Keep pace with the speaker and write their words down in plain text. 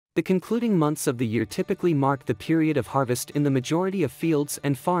The concluding months of the year typically mark the period of harvest in the majority of fields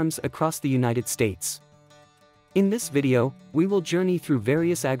and farms across the United States. In this video, we will journey through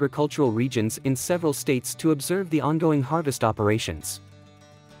various agricultural regions in several states to observe the ongoing harvest operations.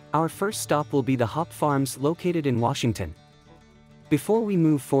 Our first stop will be the hop farms located in Washington. Before we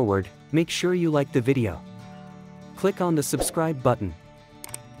move forward, make sure you like the video. Click on the subscribe button.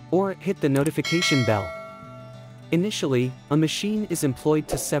 Or hit the notification bell. Initially, a machine is employed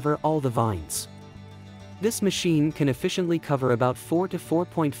to sever all the vines. This machine can efficiently cover about 4 to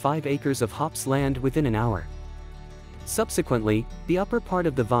 4.5 acres of hops land within an hour. Subsequently, the upper part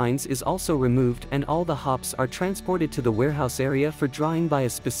of the vines is also removed and all the hops are transported to the warehouse area for drying by a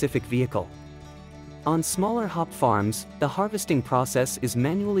specific vehicle. On smaller hop farms, the harvesting process is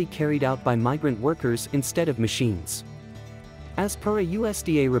manually carried out by migrant workers instead of machines. As per a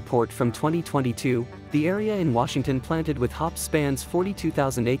USDA report from 2022, the area in Washington planted with hops spans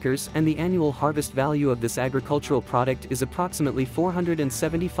 42,000 acres and the annual harvest value of this agricultural product is approximately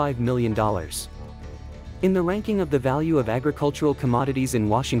 $475 million. In the ranking of the value of agricultural commodities in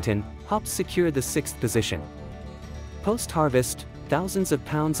Washington, hops secure the 6th position. Post-harvest, thousands of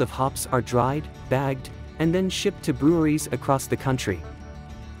pounds of hops are dried, bagged, and then shipped to breweries across the country.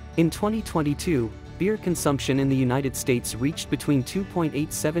 In 2022, beer consumption in the United States reached between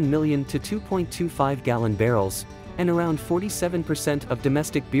 2.87 million to 2.25 gallon barrels, and around 47% of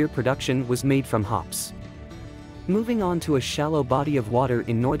domestic beer production was made from hops. Moving on to a shallow body of water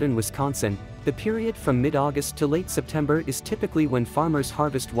in northern Wisconsin, the period from mid-August to late September is typically when farmers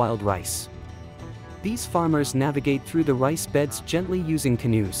harvest wild rice. These farmers navigate through the rice beds gently using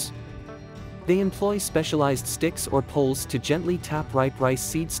canoes. They employ specialized sticks or poles to gently tap ripe rice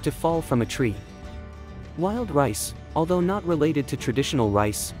seeds to fall from a tree. Wild rice, although not related to traditional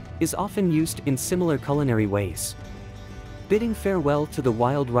rice, is often used in similar culinary ways. Bidding farewell to the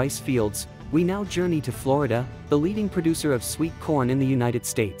wild rice fields, we now journey to Florida, the leading producer of sweet corn in the United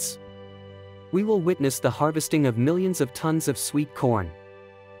States. We will witness the harvesting of millions of tons of sweet corn.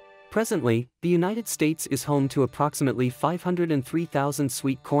 Presently, the United States is home to approximately 503,000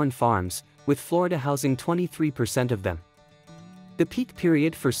 sweet corn farms, with Florida housing 23% of them. The peak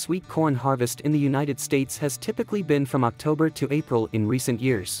period for sweet corn harvest in the United States has typically been from October to April in recent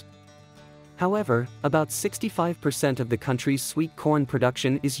years. However, about 65% of the country's sweet corn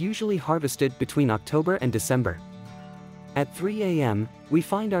production is usually harvested between October and December. At 3 a.m., we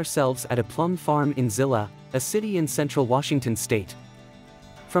find ourselves at a plum farm in Zillah, a city in central Washington state.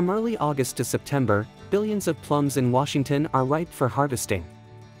 From early August to September, billions of plums in Washington are ripe for harvesting.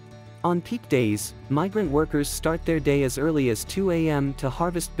 On peak days, migrant workers start their day as early as 2 a.m. to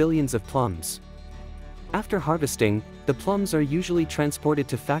harvest billions of plums. After harvesting, the plums are usually transported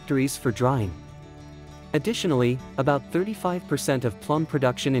to factories for drying. Additionally, about 35% of plum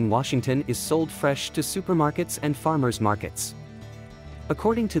production in Washington is sold fresh to supermarkets and farmers markets.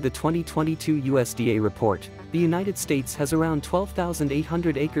 According to the 2022 USDA report, the United States has around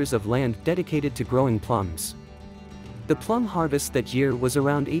 12,800 acres of land dedicated to growing plums. The plum harvest that year was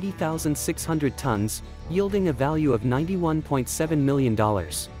around 80,600 tons, yielding a value of $91.7 million.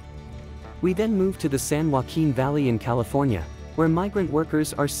 We then move to the San Joaquin Valley in California, where migrant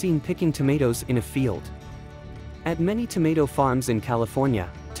workers are seen picking tomatoes in a field. At many tomato farms in California,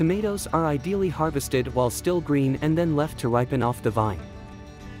 tomatoes are ideally harvested while still green and then left to ripen off the vine.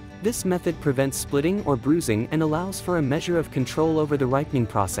 This method prevents splitting or bruising and allows for a measure of control over the ripening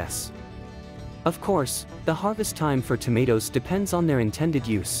process. Of course, the harvest time for tomatoes depends on their intended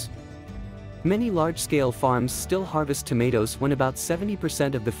use. Many large-scale farms still harvest tomatoes when about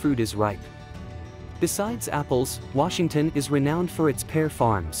 70% of the fruit is ripe. Besides apples, Washington is renowned for its pear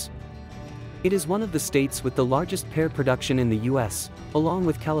farms. It is one of the states with the largest pear production in the U.S., along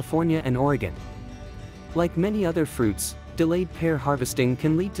with California and Oregon. Like many other fruits, delayed pear harvesting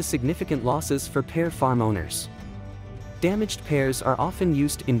can lead to significant losses for pear farm owners. Damaged pears are often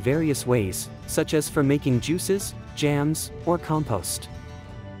used in various ways, such as for making juices, jams, or compost.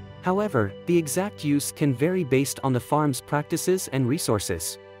 However, the exact use can vary based on the farm's practices and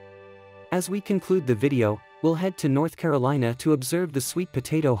resources. As we conclude the video, we'll head to North Carolina to observe the sweet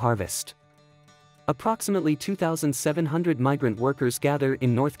potato harvest. Approximately 2,700 migrant workers gather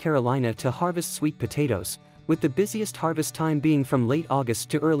in North Carolina to harvest sweet potatoes, with the busiest harvest time being from late August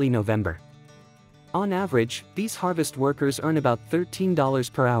to early November. On average, these harvest workers earn about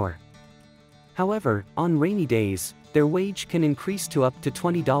 $13 per hour. However, on rainy days, their wage can increase to up to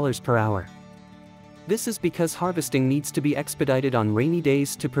 $20 per hour. This is because harvesting needs to be expedited on rainy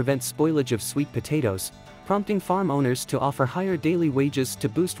days to prevent spoilage of sweet potatoes, prompting farm owners to offer higher daily wages to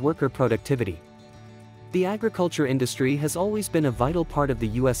boost worker productivity. The agriculture industry has always been a vital part of the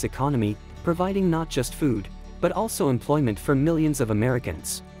U.S. economy, providing not just food, but also employment for millions of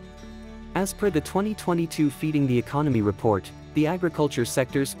Americans. As per the 2022 Feeding the Economy report, the agriculture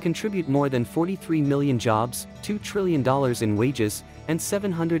sectors contribute more than 43 million jobs, $2 trillion in wages, and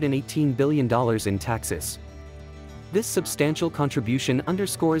 $718 billion in taxes. This substantial contribution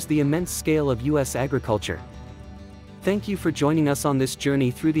underscores the immense scale of U.S. agriculture. Thank you for joining us on this journey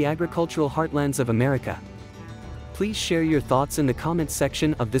through the agricultural heartlands of America. Please share your thoughts in the comments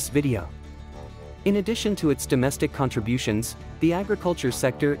section of this video. In addition to its domestic contributions, the agriculture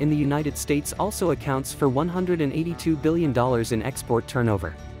sector in the United States also accounts for $182 billion in export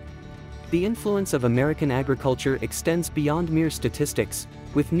turnover. The influence of American agriculture extends beyond mere statistics,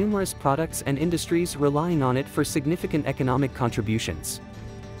 with numerous products and industries relying on it for significant economic contributions.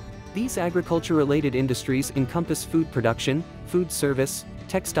 These agriculture-related industries encompass food production, food service,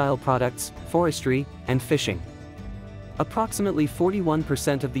 textile products, forestry, and fishing. Approximately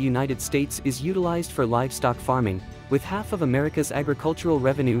 41% of the United States is utilized for livestock farming, with half of America's agricultural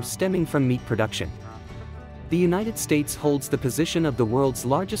revenue stemming from meat production. The United States holds the position of the world's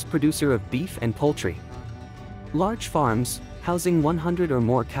largest producer of beef and poultry. Large farms, housing 100 or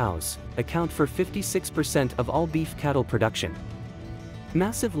more cows, account for 56% of all beef cattle production.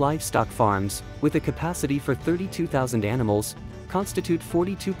 Massive livestock farms, with a capacity for 32,000 animals, constitute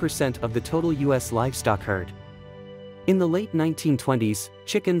 42% of the total U.S. livestock herd. In the late 1920s,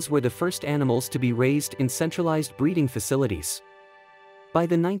 chickens were the first animals to be raised in centralized breeding facilities. By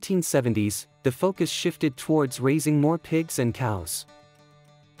the 1970s, the focus shifted towards raising more pigs and cows.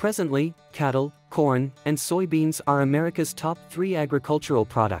 Presently, cattle, corn, and soybeans are America's top 3 agricultural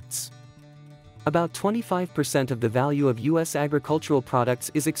products. About 25% of the value of U.S. agricultural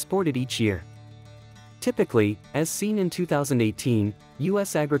products is exported each year. Typically, as seen in 2018,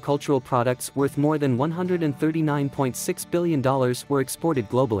 U.S. agricultural products worth more than $139.6 billion were exported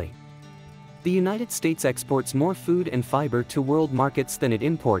globally. The United States exports more food and fiber to world markets than it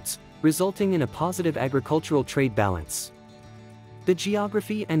imports, resulting in a positive agricultural trade balance. The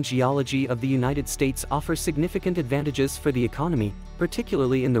geography and geology of the United States offer significant advantages for the economy,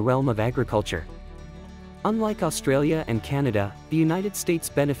 particularly in the realm of agriculture. Unlike Australia and Canada, the United States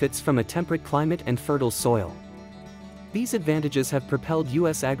benefits from a temperate climate and fertile soil. These advantages have propelled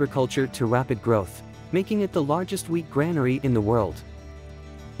U.S. agriculture to rapid growth, making it the largest wheat granary in the world.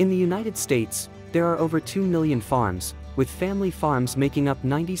 In the United States, there are over 2 million farms, with family farms making up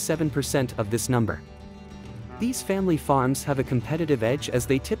 97% of this number. These family farms have a competitive edge as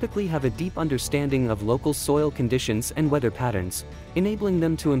they typically have a deep understanding of local soil conditions and weather patterns, enabling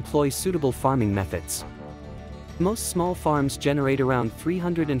them to employ suitable farming methods. Most small farms generate around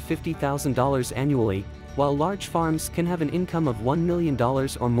 $350,000 annually, while large farms can have an income of $1 million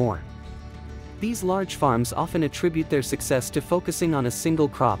or more. These large farms often attribute their success to focusing on a single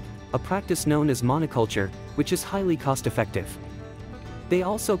crop, a practice known as monoculture, which is highly cost-effective. They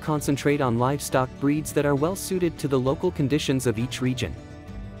also concentrate on livestock breeds that are well suited to the local conditions of each region.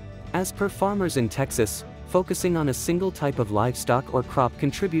 As per farmers in Texas, focusing on a single type of livestock or crop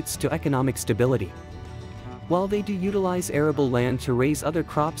contributes to economic stability. While they do utilize arable land to raise other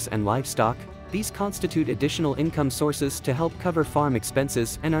crops and livestock, these constitute additional income sources to help cover farm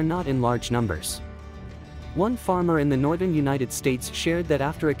expenses and are not in large numbers. One farmer in the northern United States shared that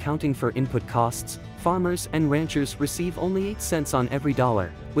after accounting for input costs, farmers and ranchers receive only 8 cents on every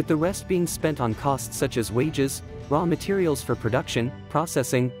dollar, with the rest being spent on costs such as wages, raw materials for production,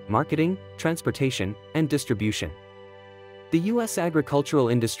 processing, marketing, transportation, and distribution. The U.S. agricultural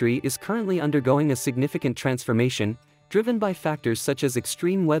industry is currently undergoing a significant transformation, driven by factors such as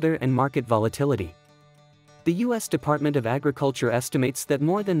extreme weather and market volatility. The U.S. Department of Agriculture estimates that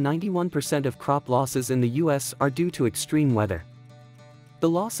more than 91% of crop losses in the U.S. are due to extreme weather. The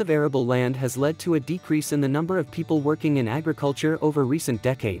loss of arable land has led to a decrease in the number of people working in agriculture over recent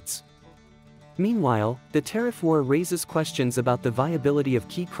decades. Meanwhile, the tariff war raises questions about the viability of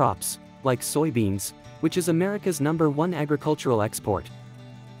key crops, like soybeans, which is America's #1 agricultural export.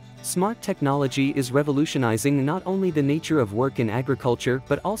 Smart technology is revolutionizing not only the nature of work in agriculture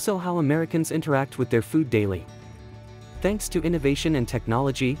but also how Americans interact with their food daily. Thanks to innovation and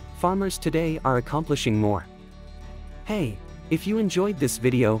technology, farmers today are accomplishing more. Hey, if you enjoyed this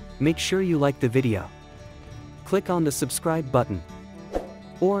video, make sure you like the video. Click on the subscribe button.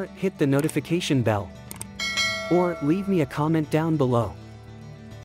 Or hit the notification bell. Or leave me a comment down below.